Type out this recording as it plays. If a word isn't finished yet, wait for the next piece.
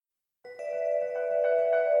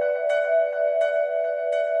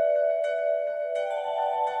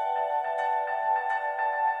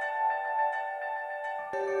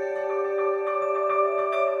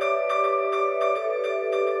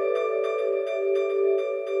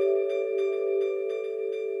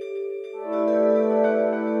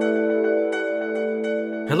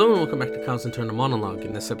Hello and welcome back to Cows and Turn a Monologue.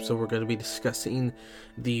 In this episode we're going to be discussing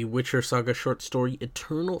the Witcher Saga short story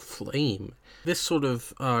Eternal Flame. This sort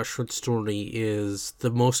of short story is the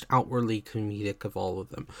most outwardly comedic of all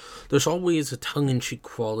of them. There's always a tongue-in-cheek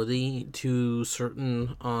quality to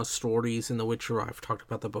certain stories in The Witcher. I've talked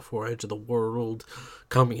about that before, Edge of the World,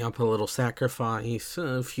 Coming Up, A Little Sacrifice,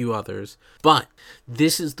 a few others. But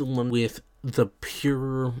this is the one with the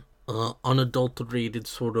pure, unadulterated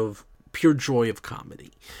sort of pure joy of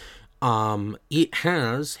comedy. It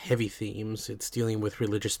has heavy themes. It's dealing with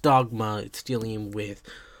religious dogma. It's dealing with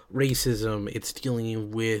racism. It's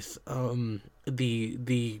dealing with the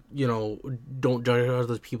don't judge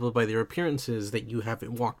other people by their appearances, that you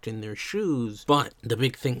haven't walked in their shoes. But the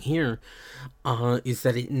big thing here is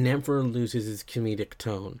that it never loses its comedic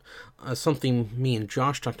tone. Something me and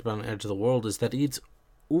Josh talked about on Edge of the World is that it's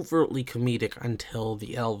overtly comedic until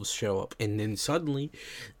the elves show up, and then suddenly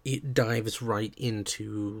it dives right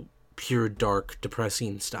into pure dark,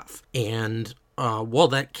 depressing stuff. And while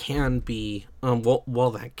that can be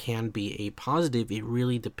a positive, it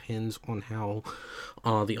really depends on how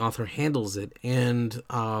the author handles it. And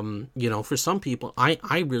for some people,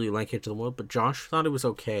 I really like Edge of the World, but Josh thought it was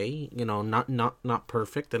okay. Not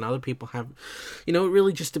perfect, and other people have. It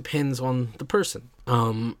really just depends on the person.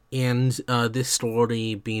 And this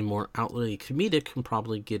story being more outwardly comedic can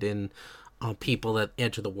probably get in people that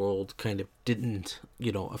Edge of the World kind of didn't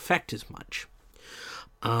affect as much.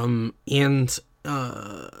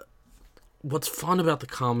 What's fun about the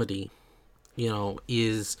comedy,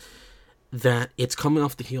 is that it's coming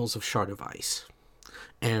off the heels of Shard of Ice.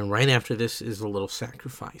 And right after this is A Little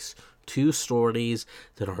Sacrifice. Two stories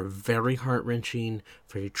that are very heart-wrenching,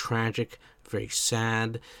 very tragic, very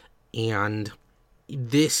sad. And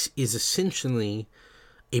this is essentially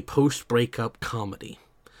a post-breakup comedy.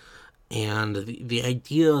 And the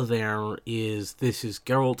idea there is this is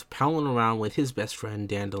Geralt palling around with his best friend,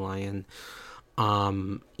 Dandelion,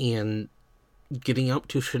 and getting up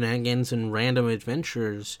to shenanigans and random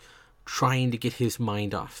adventures, trying to get his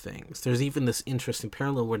mind off things. There's even this interesting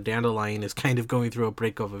parallel where Dandelion is kind of going through a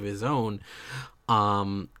breakup of his own,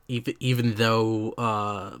 even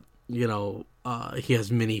though, he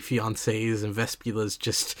has many fiancées and Vespula's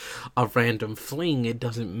just a random fling. It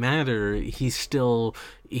doesn't matter. He's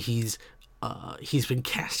been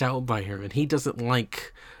cast out by her, and he doesn't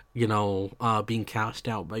like, being cast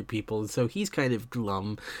out by people. And so he's kind of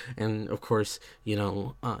glum. And of course,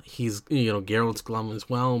 he's, Geralt's glum as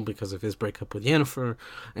well because of his breakup with Yennefer.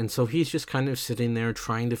 And so he's just kind of sitting there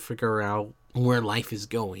trying to figure out where life is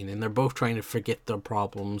going, and they're both trying to forget their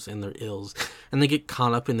problems and their ills, and they get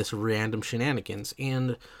caught up in this random shenanigans.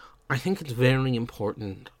 And I think it's very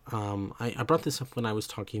important. I brought this up when I was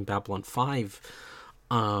talking Babylon 5,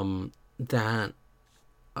 that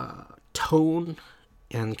tone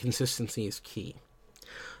and consistency is key.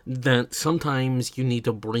 That sometimes you need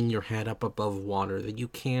to bring your head up above water, that you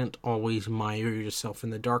can't always mire yourself in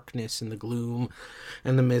the darkness and the gloom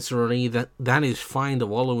and the misery. That is fine to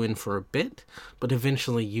wallow in for a bit, but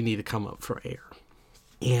eventually you need to come up for air.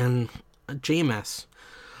 And JMS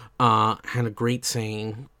had a great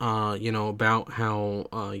saying, about how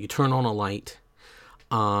you turn on a light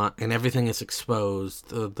and everything is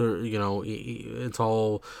exposed. It's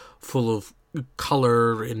all full of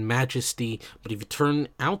color and majesty, but if you turn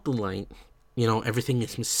out the light, everything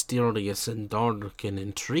is mysterious and dark and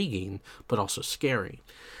intriguing, but also scary.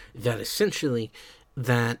 That essentially,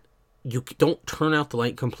 that you don't turn out the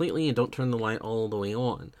light completely and don't turn the light all the way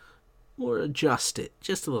on, or adjust it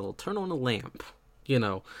just a little. Turn on a lamp.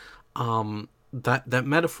 That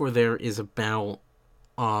metaphor there is about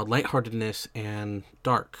lightheartedness and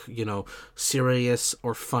dark, serious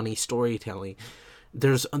or funny storytelling.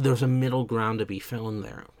 There's a middle ground to be found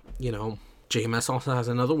there, JMS also has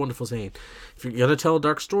another wonderful saying: if you're gonna tell a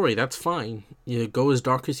dark story, that's fine. Go as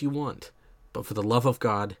dark as you want, but for the love of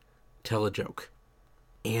God, tell a joke.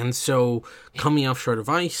 And so, coming off Shard of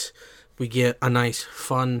Ice, we get a nice,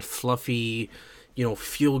 fun, fluffy,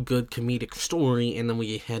 feel-good comedic story, and then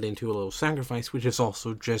we head into A Little Sacrifice, which is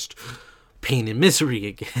also just pain and misery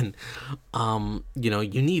again. You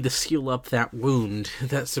need to seal up that wound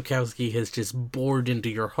that Sapkowski has just bored into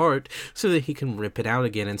your heart so that he can rip it out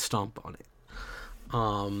again and stomp on it.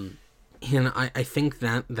 And I think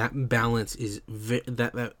that balance is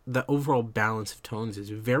that overall balance of tones is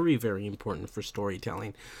very, very important for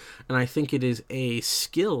storytelling, and I think it is a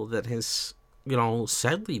skill that has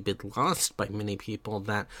sadly been lost by many people,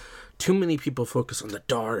 that too many people focus on the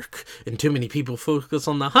dark and too many people focus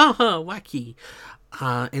on the wacky,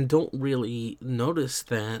 and don't really notice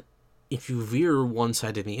that if you veer one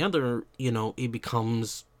side or the other, it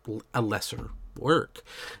becomes a lesser work.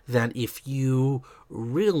 That if you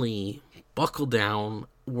really buckle down,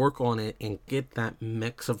 work on it, and get that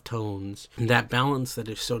mix of tones, that balance that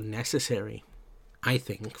is so necessary, I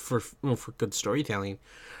think, for good storytelling,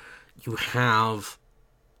 you have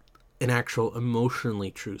an actual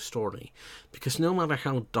emotionally true story. Because no matter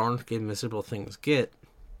how dark and miserable things get,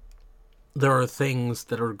 there are things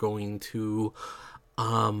that are going to,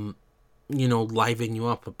 liven you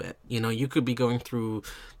up a bit. You could be going through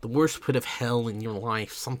the worst pit of hell in your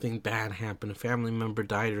life, something bad happened, a family member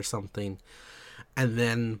died or something, and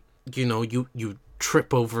then, you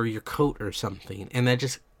trip over your coat or something, and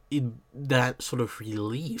that sort of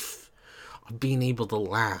relief of being able to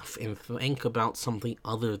laugh and think about something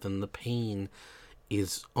other than the pain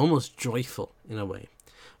is almost joyful in a way.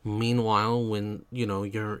 Meanwhile, when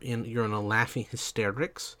you're in a laughing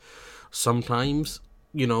hysterics, sometimes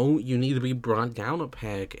you need to be brought down a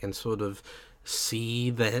peg and sort of see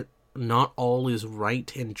that not all is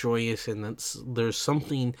right and joyous, and there's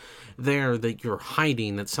something there that you're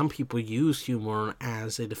hiding. That some people use humor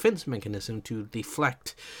as a defense mechanism to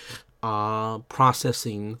deflect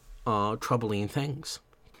processing troubling things.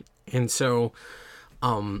 And so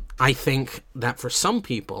I think that for some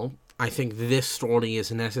people, I think this story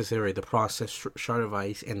is necessary to process Shard of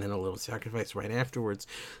Ice and then a little sacrifice right afterwards.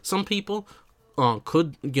 Some people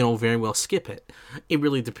could, very well skip it. It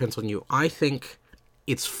really depends on you. I think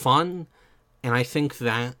it's fun, and I think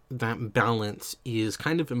that balance is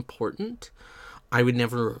kind of important. I would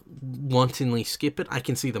never wantonly skip it. I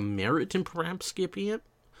can see the merit in perhaps skipping it,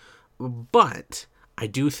 but I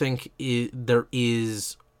do think there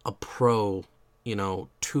is a pro,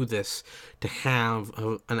 to this, to have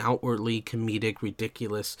an outwardly comedic,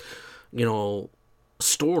 ridiculous,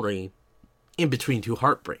 story in between two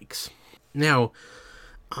heartbreaks. Now,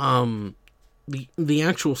 the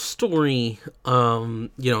actual story, we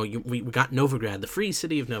got Novigrad, the free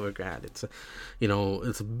city of Novigrad. It's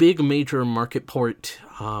a big major market port,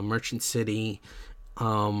 merchant city.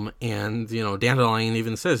 And Dandelion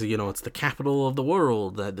even says, it's the capital of the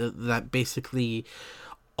world. That basically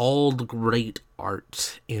all the great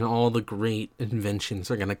art and all the great inventions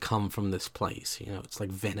are going to come from this place. It's like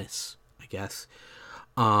Venice, I guess.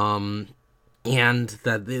 And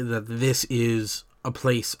that this is a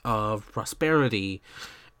place of prosperity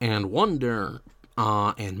and wonder,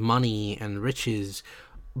 and money and riches,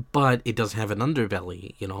 but it does have an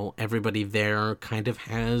underbelly. Everybody there kind of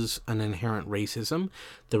has an inherent racism.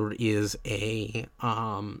 There is a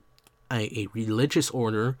religious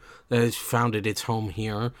order that has founded its home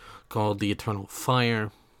here called the Eternal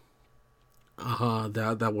Fire,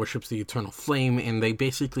 that worships the eternal flame, and they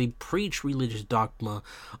basically preach religious dogma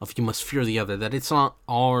of you must fear the other, that it's not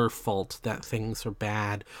our fault that things are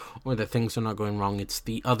bad or that things are not going wrong, it's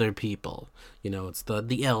the other people. It's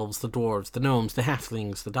the elves, the dwarves, the gnomes, the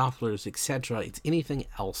halflings, the dopplers, etc. It's anything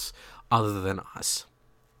else other than us.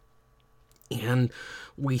 And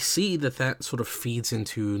we see that sort of feeds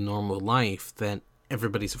into normal life, that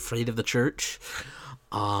everybody's afraid of the church,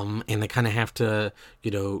 and they kind of have to,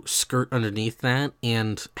 skirt underneath that.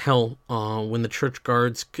 And hell, when the church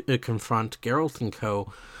guards confront Geralt and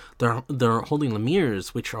co., they're holding Lemirs,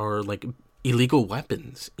 which are like illegal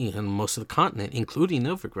weapons in most of the continent, including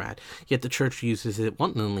Novigrad. Yet the church uses it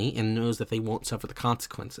wantonly and knows that they won't suffer the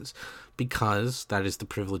consequences, because that is the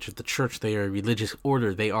privilege of the church. They are a religious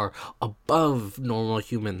order. They are above normal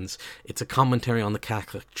humans. It's a commentary on the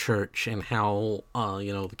Catholic Church and how,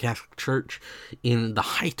 the Catholic Church, in the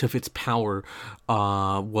height of its power,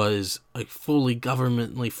 was a fully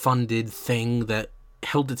governmentally funded thing that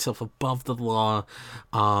held itself above the law,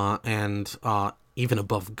 and even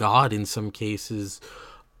above God in some cases,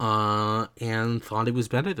 and thought it was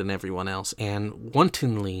better than everyone else, and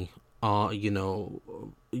wantonly, sort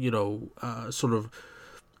of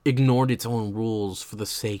ignored its own rules for the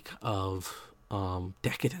sake of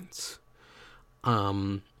decadence.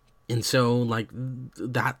 And so,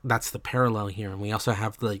 that's the parallel here. And we also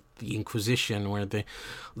have, the Inquisition, where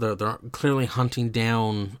they're clearly hunting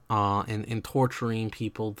down and torturing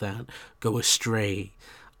people that go astray.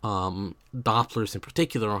 Dopplers in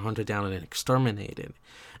particular are hunted down and exterminated.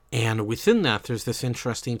 And within that, there's this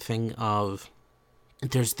interesting thing of,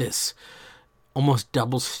 there's this almost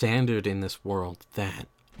double standard in this world, that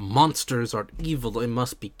monsters are evil and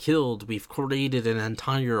must be killed. We've created an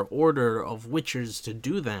entire order of witchers to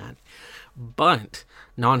do that. But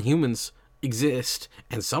non-humans exist,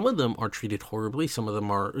 and some of them are treated horribly. Some of them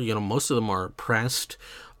are, most of them are oppressed.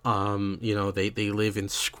 They live in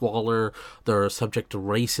squalor. They're subject to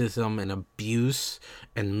racism and abuse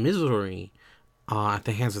and misery at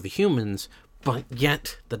the hands of the humans. But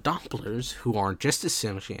yet the Dopplers, who are just as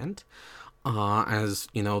sentient, as,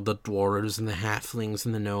 you know, the dwarves and the halflings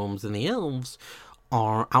and the gnomes and the elves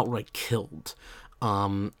are outright killed.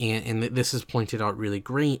 And this is pointed out really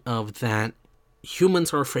great, of that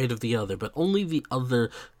humans are afraid of the other, but only the other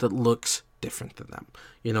that looks different than them.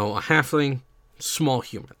 You know, a halfling, small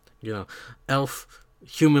human. You know, elf,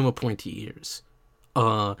 human with pointy ears.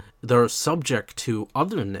 They're subject to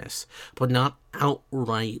otherness, but not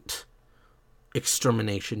outright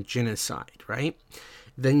extermination, genocide, right?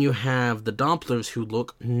 Then you have the Dopplers, who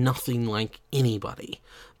look nothing like anybody.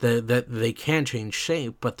 That they can change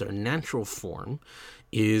shape, but their natural form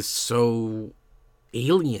is so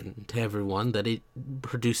alien to everyone that it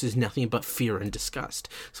produces nothing but fear and disgust.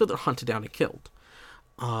 So they're hunted down and killed.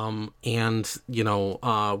 And, you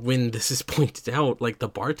know, when this is pointed out, like the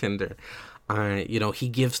bartender, you know, he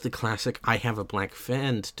gives the classic "I have a black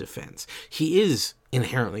friend" defense. He is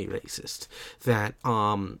inherently racist. That,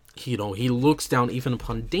 you know, he looks down even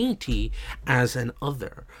upon Dainty as an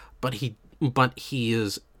other, but he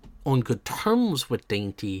is on good terms with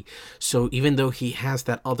Dainty. So even though he has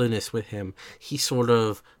that otherness with him, he sort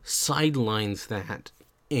of sidelines that.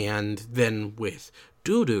 And then with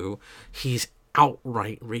Dudu, he's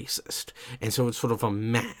outright racist. And so it's sort of a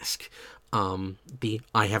mask. The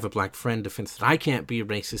 "I have a black friend" defense, that I can't be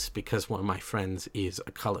racist because one of my friends is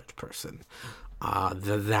a colored person.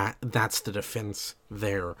 That's the defense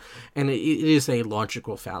there. And it is a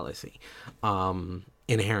logical fallacy,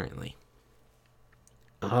 inherently.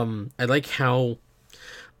 I like how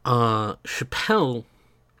Chappelle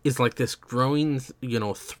is like this growing, you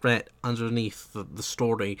know, threat underneath the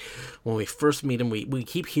story. When we first meet him, we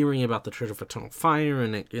keep hearing about the Church of Eternal Fire,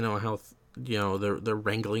 and you know how, you know, they're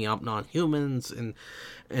wrangling up non-humans,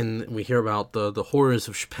 and we hear about the horrors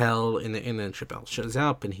of Chappelle, and then Chappelle shows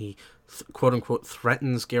up, and he quote unquote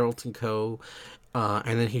threatens Geralt and co.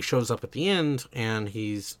 And then he shows up at the end, and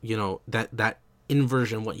he's, you know, that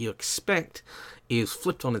inversion, what you expect, is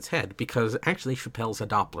flipped on its head, because actually Chappelle's a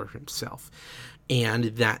Doppler himself.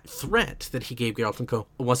 And that threat that he gave Geralt and co.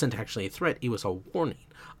 wasn't actually a threat, it was a warning,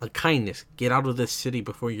 a kindness. Get out of this city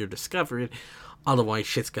before you're discovered, otherwise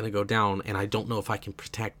shit's gonna go down, and I don't know if I can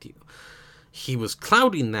protect you. He was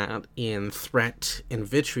clouding that in threat and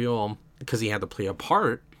vitriol, because he had to play a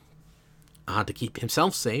part to keep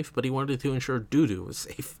himself safe, but he wanted to ensure Dudu was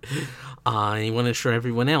safe. And he wanted to ensure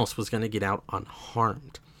everyone else was going to get out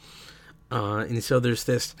unharmed. And so there's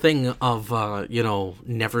this thing of, you know,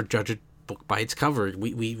 never judge a book by its cover.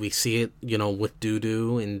 We see it, you know, with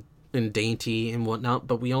Dudu and Dainty and whatnot,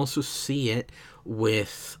 but we also see it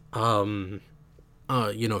with, you know,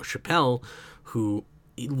 Chappelle, who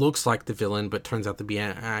looks like the villain, but turns out to be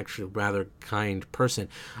actually a rather kind person.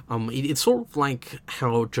 It's sort of like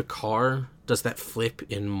how Jakar does that flip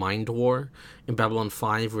in Mind War in Babylon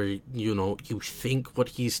 5, where, you know, you think what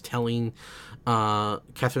he's telling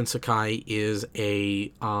Catherine Sakai is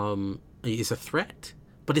a threat,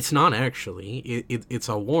 but it's not actually. It's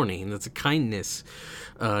a warning. It's a kindness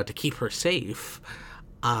to keep her safe.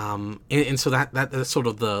 And so that's sort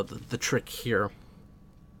of the trick here.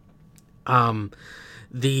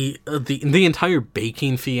 The entire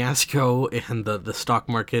baking fiasco and the stock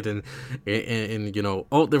market and you know,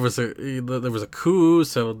 oh, there was a coup,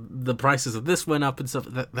 so the prices of this went up and stuff.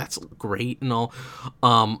 That's great and all.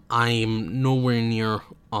 I'm nowhere near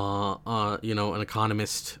you know, an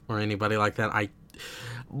economist or anybody like that. I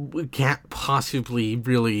can't possibly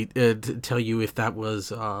really tell you if that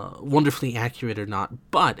was wonderfully accurate or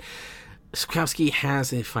not, but Sapkowski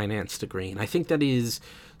has a finance degree, and I think that is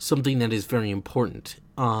something that is very important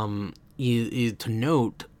to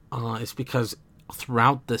note, is because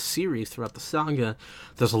throughout the series, throughout the saga,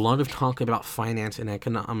 there's a lot of talk about finance and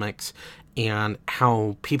economics and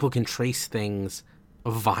how people can trace things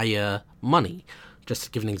via money. Just to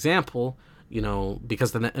give an example, you know,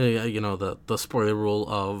 because you know, the spoiler rule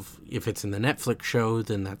of if it's in the Netflix show,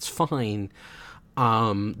 then that's fine.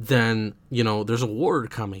 Then, you know, there's a war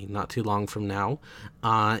coming not too long from now,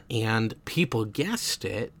 and people guessed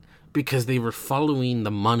it because they were following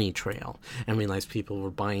the money trail and realized people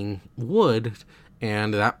were buying wood,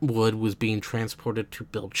 and that wood was being transported to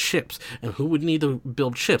build ships. And who would need to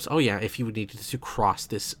build ships? Oh yeah, if you would need to cross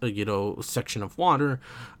this, you know, section of water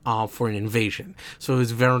for an invasion. So it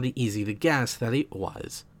was very easy to guess that it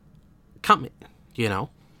was coming, you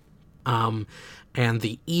know. And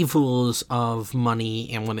the evils of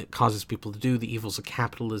money and when it causes people to do the evils of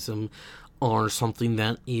capitalism are something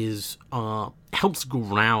that is helps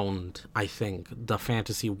ground, I think, the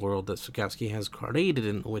fantasy world that Sapkowski has created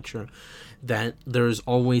in The Witcher, that there's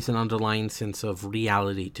always an underlying sense of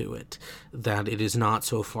reality to it, that it is not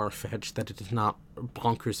so far-fetched, that it is not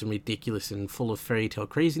bonkers and ridiculous and full of fairy tale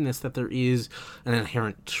craziness, that there is an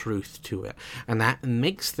inherent truth to it. And that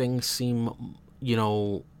makes things seem,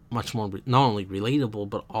 much more not only relatable,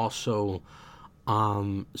 but also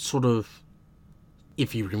sort of,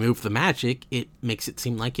 if you remove the magic, it makes it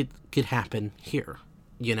seem like it could happen here,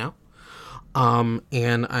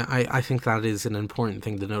 And I think that is an important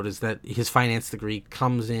thing to note, is that his finance degree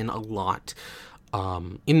comes in a lot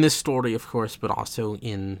in this story, of course, but also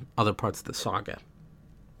in other parts of the saga.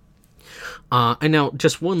 And now,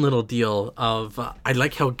 just one little deal of, I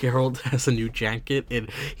like how Geralt has a new jacket, and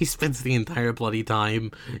he spends the entire bloody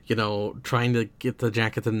time, trying to get the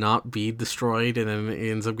jacket to not be destroyed, and then it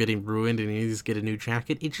ends up getting ruined, and he needs to get a new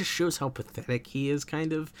jacket. It just shows how pathetic he is,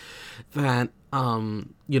 kind of, that, when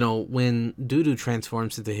Dudu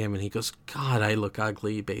transforms into him, and he goes, God, I look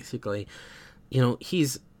ugly, basically,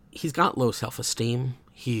 he's got low self-esteem,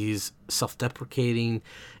 he's self-deprecating,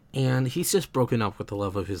 and he's just broken up with the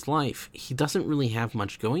love of his life. He doesn't really have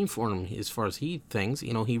much going for him as far as he thinks.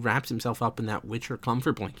 He wraps himself up in that Witcher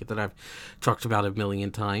comfort blanket that I've talked about a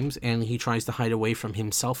million times, and he tries to hide away from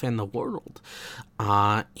himself and the world.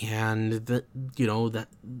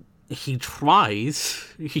 He tries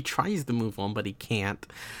to move on, but he can't.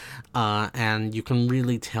 And you can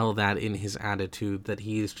really tell that in his attitude, that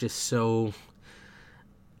he is just so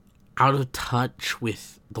out of touch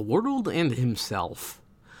with the world and himself.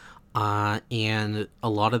 And a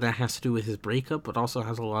lot of that has to do with his breakup, but also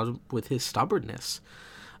has a lot with his stubbornness.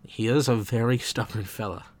 He is a very stubborn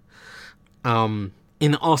fella.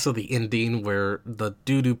 And also the ending, where the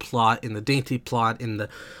Dudu plot and the Dainty plot and the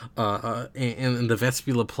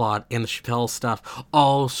Vespula plot and the Chappelle stuff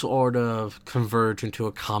all sort of converge into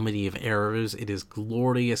a comedy of errors. It is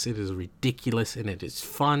glorious, it is ridiculous, and it is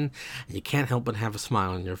fun, and you can't help but have a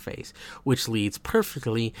smile on your face, which leads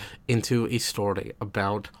perfectly into a story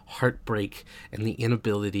about heartbreak and the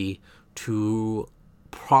inability to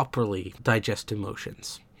properly digest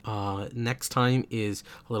emotions. Next time is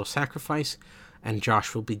A Little Sacrifice, and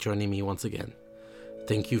Josh will be joining me once again.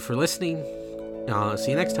 Thank you for listening. See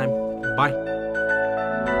you next time. Bye.